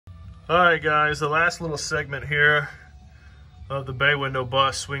Alright guys, the last little segment here of the bay window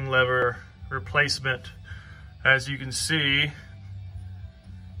bus swing lever replacement. As you can see,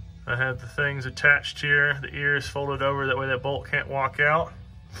 I have the things attached here, the ears folded over, that way that bolt can't walk out.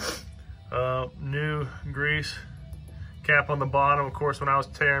 New grease cap on the bottom. Of course, when I was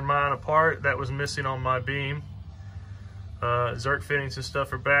tearing mine apart, that was missing on my beam. Zerk fittings and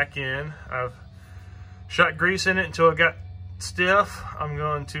stuff are back in. I've shot grease in it until it got stiff. I'm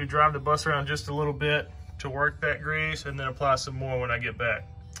going to drive the bus around just a little bit to work that grease and then apply some more when I get back.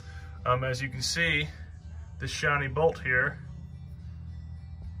 As you can see, this shiny bolt here,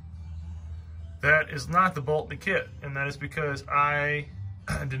 that is not the bolt in the kit, and that is because I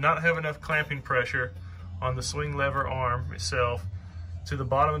did not have enough clamping pressure on the swing lever arm itself to the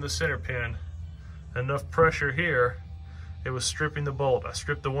bottom of the center pin. Enough pressure here, it was stripping the bolt. I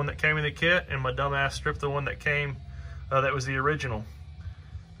stripped the one that came in the kit, and my dumb ass stripped the one that came that was the original.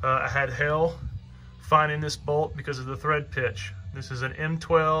 I had hell finding this bolt because of the thread pitch. This is an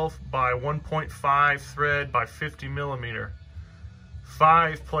M12 by 1.5 thread by 50 millimeter.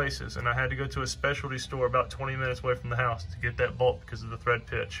 5 places, and I had to go to a specialty store about 20 minutes away from the house to get that bolt because of the thread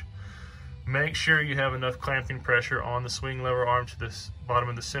pitch. Make sure you have enough clamping pressure on the swing lever arm to the bottom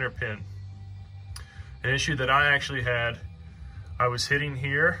of the center pin. An issue that I actually had, I was hitting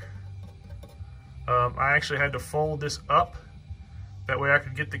here. I actually had to fold this up. That way I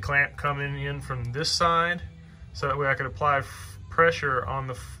could get the clamp coming in from this side, so that way I could apply pressure on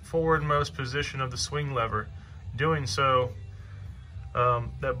the forwardmost position of the swing lever. Doing so,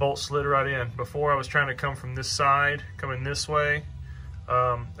 that bolt slid right in. Before I was trying to come from this side, coming this way,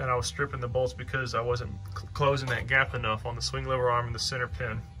 and I was stripping the bolts because I wasn't closing that gap enough on the swing lever arm and the center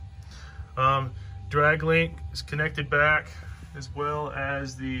pin. Drag link is connected back, as well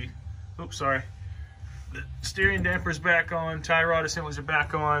as the, the steering damper's back on, tie rod assemblies are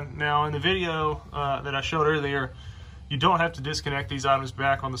back on. Now in the video that I showed earlier, you don't have to disconnect these items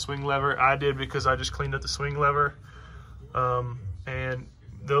back on the swing lever. I did because I just cleaned up the swing lever. And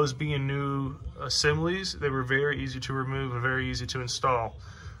those being new assemblies, they were very easy to remove and very easy to install.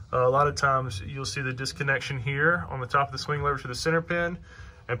 A lot of times you'll see the disconnection here on the top of the swing lever to the center pin,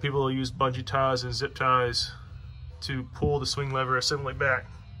 and people will use bungee ties and zip ties to pull the swing lever assembly back.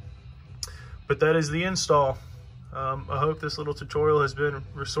 But that is the install. I hope this little tutorial has been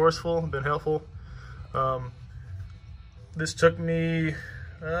resourceful, been helpful. This took me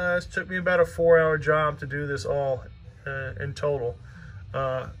about a 4-hour job to do this all in total,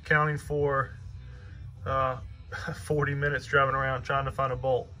 counting for 40 minutes driving around trying to find a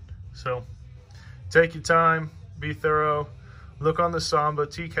bolt. So take your time, be thorough, look on the Samba.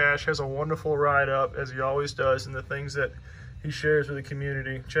 T-Cash has a wonderful write-up, as he always does, in the things that he shares with the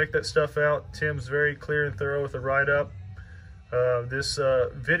community. Check that stuff out. Tim's very clear and thorough with the write-up. This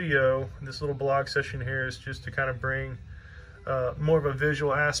video, this little blog session here, is just to kind of bring more of a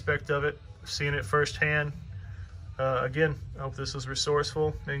visual aspect of it, seeing it firsthand. Again, I hope this was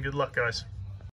resourceful, and good luck, guys.